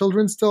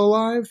grandchildren still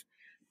alive.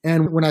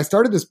 And when I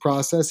started this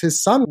process, his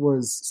son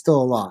was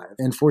still alive.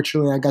 And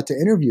fortunately, I got to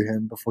interview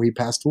him before he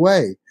passed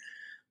away.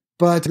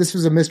 But this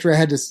was a mystery I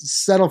had to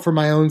settle for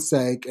my own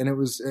sake, and it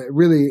was a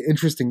really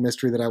interesting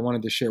mystery that I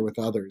wanted to share with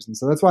others. And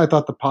so that's why I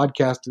thought the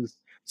podcast is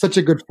such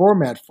a good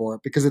format for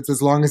it, because it's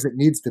as long as it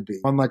needs to be,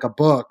 unlike a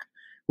book,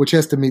 which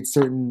has to meet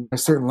certain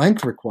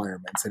length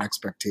requirements and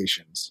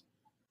expectations.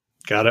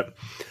 Got it.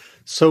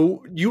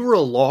 So you were a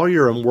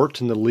lawyer and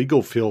worked in the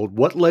legal field.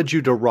 What led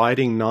you to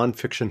writing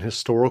nonfiction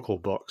historical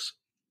books?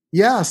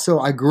 Yeah, so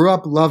I grew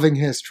up loving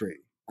history.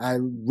 I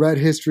read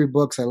history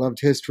books. I loved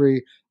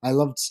history. I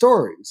loved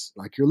stories,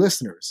 like your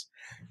listeners.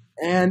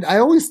 And I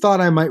always thought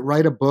I might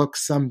write a book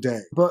someday.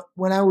 But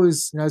when I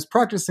was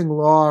practicing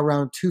law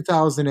around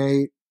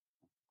 2008,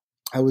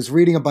 I was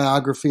reading a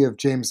biography of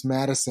James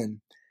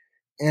Madison.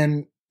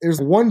 And there's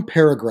one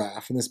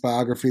paragraph in this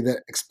biography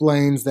that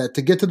explains that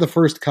to get to the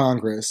first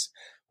Congress,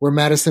 where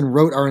Madison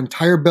wrote our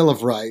entire Bill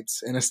of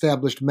Rights and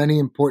established many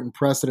important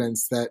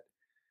precedents that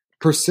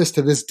persist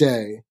to this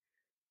day,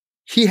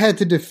 he had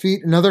to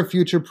defeat another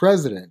future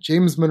president,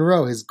 James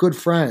Monroe, his good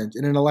friend,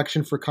 in an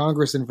election for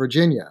Congress in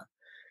Virginia.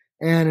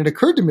 And it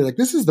occurred to me,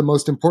 this is the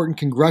most important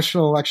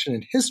congressional election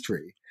in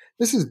history.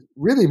 This is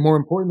really more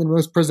important than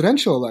most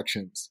presidential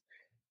elections.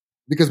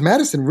 because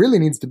Madison really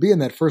needs to be in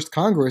that first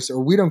Congress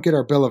or we don't get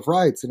our Bill of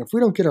Rights. And if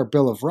we don't get our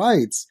Bill of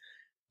Rights,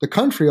 the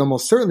country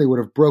almost certainly would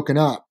have broken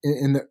up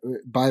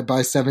by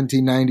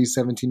 1790,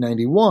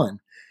 1791.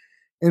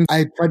 And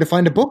I tried to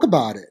find a book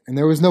about it, and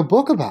there was no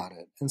book about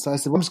it. And so I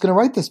said, well, I'm just going to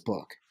write this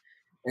book.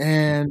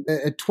 And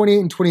at 28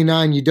 and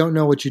 29, you don't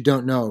know what you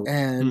don't know.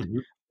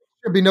 And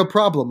there'd be no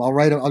problem.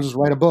 I'll just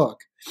write a book.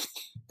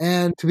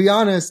 And to be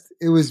honest,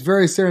 it was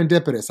very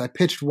serendipitous. I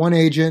pitched one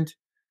agent,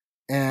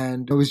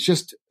 and it was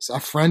just a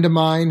friend of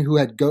mine who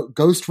had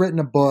ghost written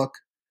a book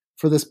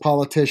for this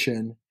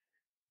politician.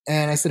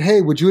 And I said,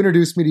 hey, would you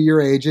introduce me to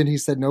your agent? He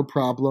said, no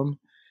problem.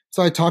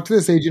 So I talked to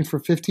this agent for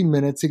 15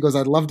 minutes. He goes,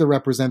 I'd love to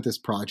represent this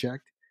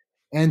project.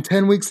 And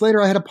 10 weeks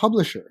later, I had a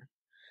publisher.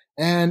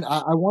 And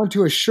I want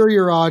to assure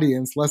your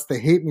audience, lest they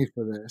hate me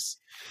for this,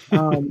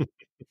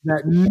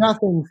 that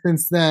nothing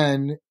since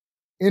then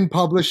in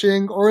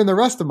publishing or in the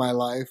rest of my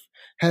life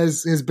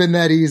has been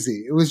that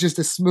easy. It was just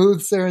a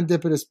smooth,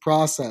 serendipitous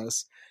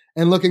process.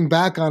 And looking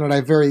back on it,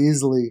 I very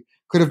easily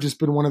could have just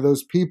been one of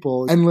those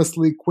people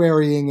endlessly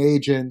querying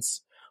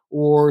agents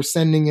or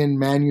sending in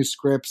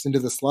manuscripts into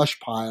the slush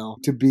pile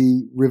to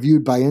be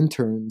reviewed by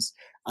interns.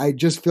 I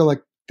just feel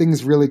like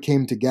things really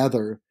came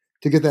together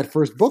to get that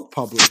first book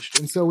published.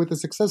 And so with the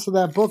success of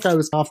that book, I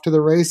was off to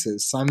the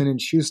races. Simon &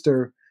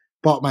 Schuster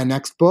bought my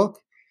next book,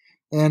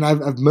 and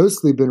I've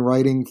mostly been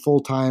writing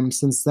full-time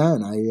since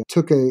then. I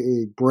took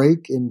a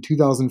break in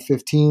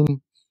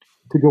 2015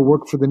 to go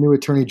work for the new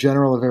Attorney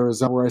General of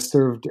Arizona, where I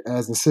served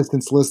as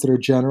Assistant Solicitor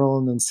General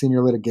and then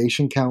Senior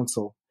Litigation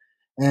Counsel,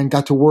 and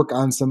got to work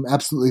on some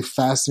absolutely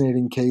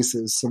fascinating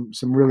cases,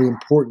 some really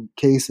important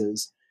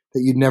cases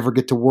that you'd never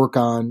get to work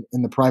on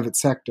in the private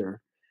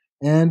sector.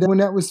 And when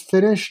that was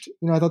finished,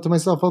 I thought to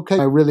myself, okay,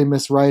 I really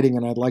miss writing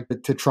and I'd like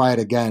to try it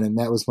again. And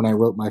that was when I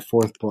wrote my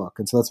fourth book.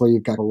 And so that's why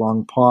you've got a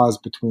long pause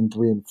between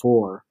 3 and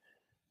 4.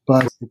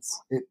 But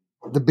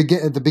at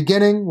the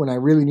beginning, when I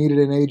really needed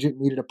an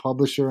agent, needed a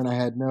publisher, and I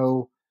had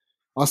no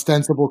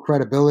ostensible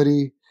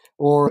credibility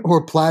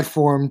or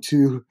platform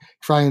to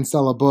try and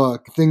sell a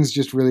book, things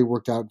just really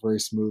worked out very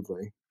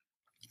smoothly.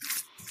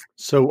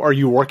 So are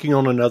you working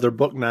on another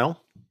book now?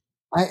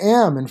 I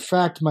am. In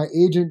fact, my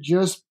agent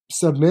just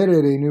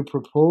submitted a new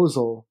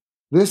proposal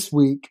this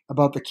week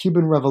about the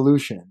Cuban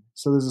Revolution.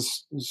 So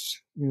there's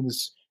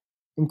this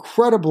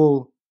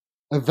incredible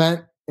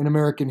event in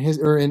American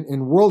history, or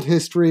in world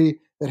history,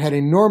 that had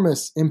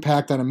enormous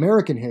impact on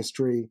American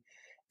history,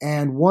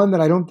 and one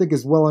that I don't think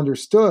is well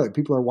understood.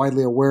 People are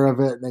widely aware of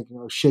it, like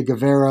Che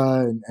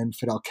Guevara and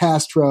Fidel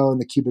Castro and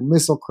the Cuban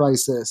Missile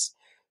Crisis,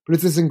 but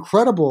it's this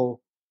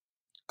incredible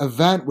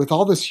event with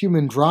all this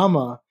human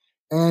drama.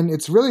 And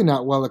it's really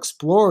not well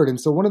explored. And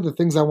so one of the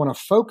things I want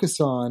to focus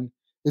on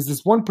is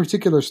this one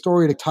particular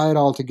story to tie it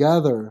all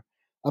together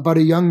about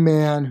a young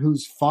man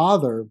whose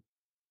father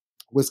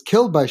was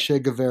killed by Che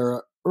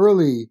Guevara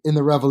early in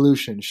the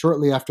revolution,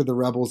 shortly after the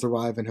rebels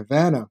arrive in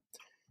Havana,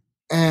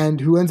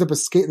 and who ends up the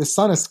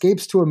son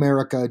escapes to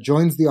America,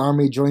 joins the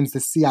army, joins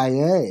the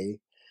CIA,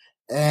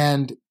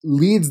 and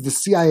leads the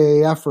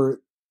CIA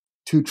effort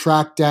to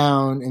track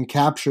down and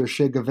capture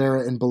Che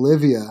Guevara in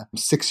Bolivia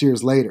 6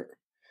 years later.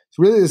 It's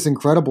really this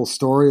incredible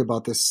story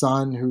about this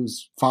son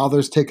whose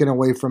father's taken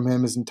away from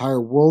him. His entire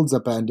world's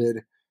upended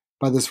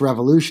by this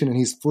revolution, and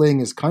he's fleeing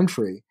his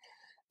country,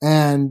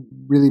 and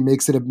really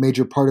makes it a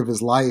major part of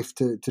his life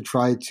to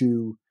try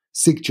to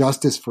seek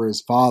justice for his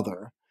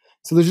father.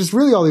 So there's just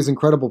really all these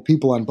incredible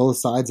people on both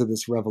sides of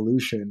this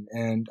revolution.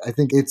 And I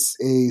think it's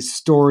a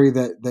story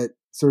that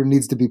sort of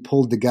needs to be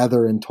pulled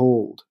together and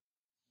told.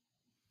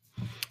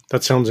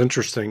 That sounds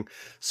interesting.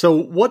 So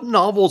what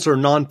novels or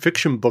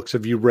nonfiction books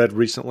have you read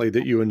recently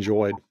that you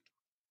enjoyed?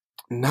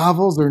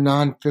 Novels or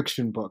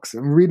nonfiction books?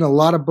 I'm reading a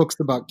lot of books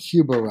about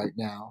Cuba right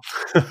now.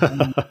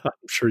 I'm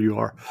sure you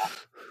are.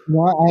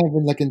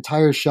 I have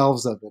entire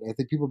shelves of it. I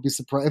think people would be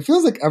surprised. It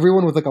feels like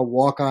everyone with a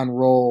walk-on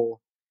role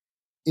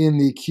in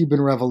the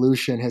Cuban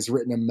Revolution has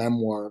written a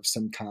memoir of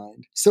some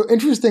kind. So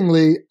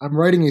interestingly, I'm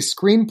writing a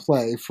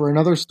screenplay for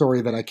another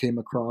story that I came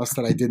across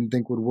that I didn't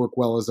think would work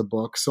well as a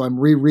book. So I'm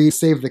rereading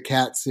Save the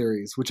Cat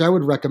series, which I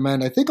would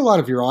recommend. I think a lot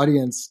of your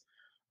audience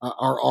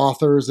are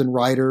authors and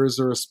writers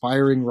or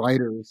aspiring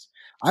writers.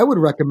 I would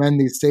recommend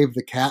these Save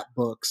the Cat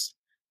books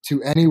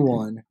to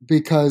anyone,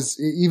 because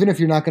even if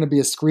you're not going to be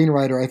a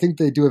screenwriter, I think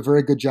they do a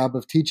very good job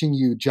of teaching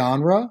you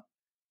genre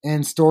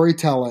and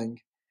storytelling.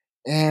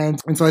 And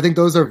so I think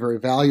those are very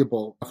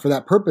valuable for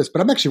that purpose.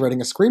 But I'm actually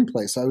writing a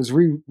screenplay, so I was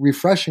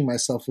refreshing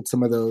myself with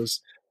some of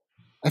those.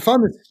 I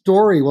found this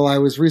story while I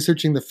was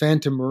researching the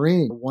Phantom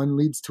Marine. One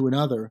leads to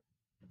another.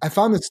 I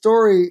found this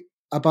story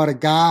about a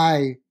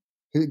guy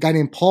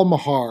named Paul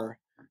Mahar,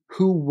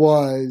 who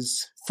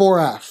was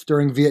 4F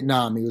during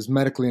Vietnam. He was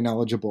medically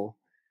ineligible.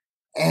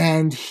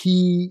 And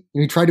he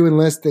tried to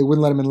enlist. They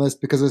wouldn't let him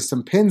enlist because of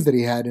some pins that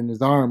he had in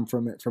his arm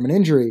from an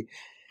injury.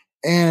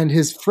 And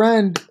his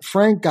friend,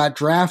 Frank, got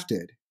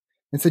drafted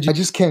and said, I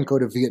just can't go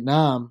to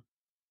Vietnam.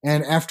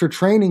 And after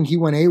training, he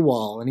went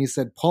AWOL. And he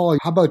said, Paul,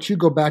 how about you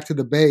go back to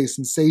the base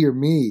and say you're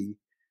me?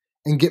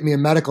 and get me a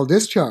medical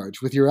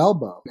discharge with your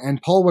elbow.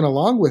 And Paul went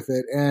along with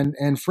it.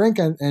 And Frank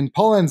and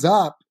Paul ends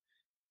up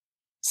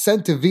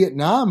sent to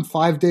Vietnam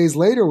 5 days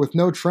later with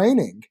no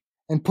training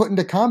and put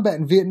into combat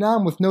in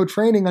Vietnam with no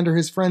training under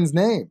his friend's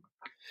name.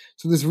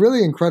 So this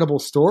really incredible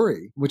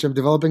story, which I'm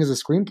developing as a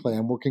screenplay,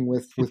 I'm working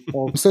with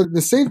Paul. So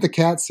the Save the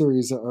Cat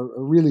series are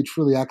really,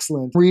 truly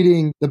excellent.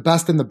 Reading the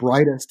best and the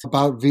brightest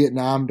about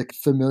Vietnam to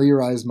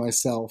familiarize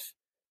myself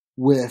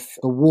with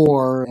the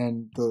war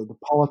and the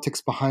politics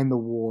behind the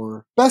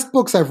war. Best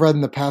books I've read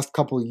in the past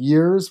couple of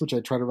years, which I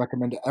try to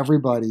recommend to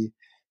everybody.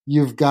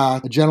 You've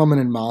got A Gentleman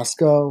in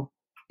Moscow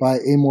by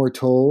Amor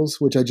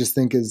Towles, which I just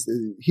think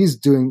he's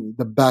doing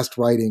the best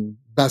writing,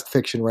 best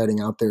fiction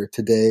writing out there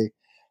today,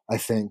 I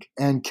think.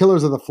 And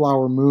Killers of the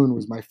Flower Moon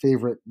was my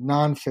favorite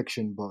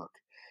nonfiction book.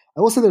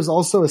 I will say there's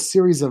also a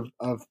series of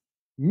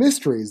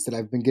mysteries that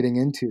I've been getting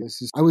into.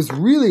 I was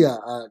really a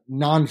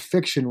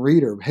nonfiction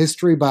reader,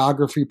 history,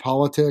 biography,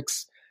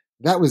 politics.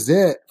 That was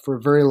it for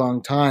a very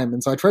long time.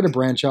 And so I tried to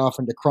branch off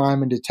into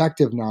crime and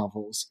detective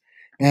novels,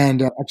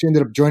 and actually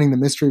ended up joining the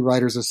Mystery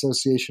Writers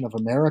Association of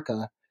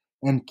America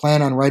and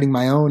plan on writing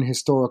my own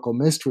historical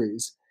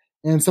mysteries.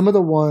 And some of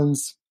the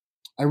ones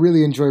I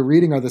really enjoy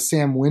reading are the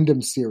Sam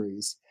Wyndham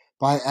series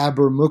by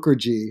Aber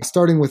Mukherjee,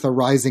 starting with A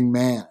Rising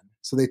Man.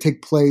 So they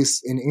take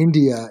place in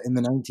India in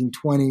the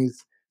 1920s,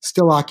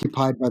 still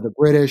occupied by the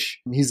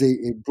British. He's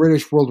a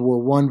British World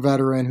War I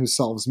veteran who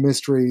solves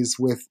mysteries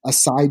with a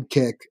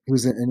sidekick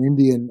who's an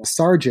Indian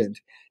sergeant,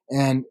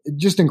 and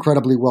just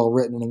incredibly well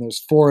written. And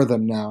there's 4 of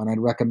them now, and I'd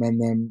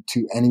recommend them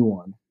to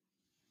anyone.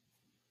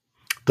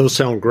 Those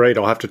sound great.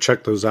 I'll have to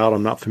check those out.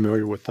 I'm not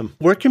familiar with them.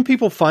 Where can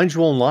people find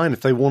you online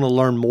if they want to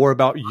learn more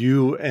about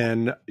you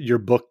and your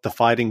book, The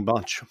Fighting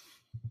Bunch?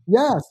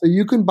 Yeah, so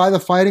you can buy The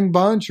Fighting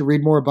Bunch or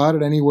read more about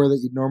it anywhere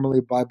that you'd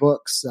normally buy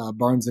books.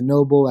 Barnes &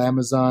 Noble,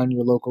 Amazon,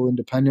 your local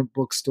independent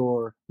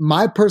bookstore.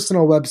 My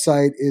personal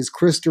website is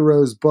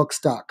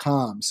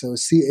chrisderosebooks.com. So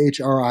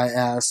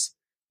ChrisDerose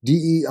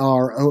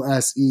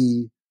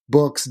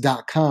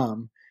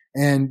books.com.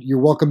 And you're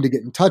welcome to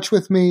get in touch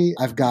with me.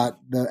 I've got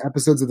the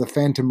episodes of The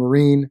Phantom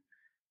Marine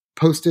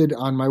posted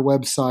on my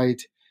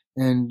website.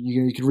 And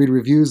you can read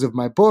reviews of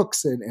my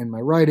books and my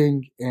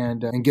writing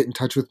and get in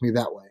touch with me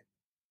that way.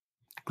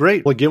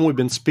 Great. Well, again, we've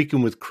been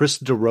speaking with Chris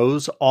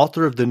DeRose,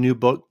 author of the new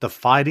book, The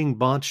Fighting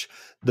Bunch,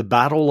 The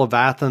Battle of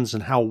Athens,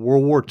 and How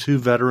World War II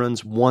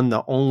Veterans Won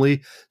the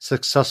Only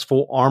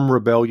Successful Armed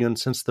Rebellion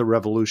Since the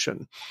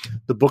Revolution.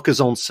 The book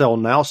is on sale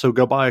now, so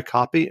go buy a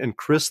copy. And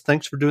Chris,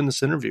 thanks for doing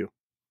this interview.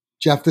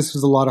 Jeff, this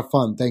was a lot of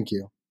fun. Thank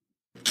you.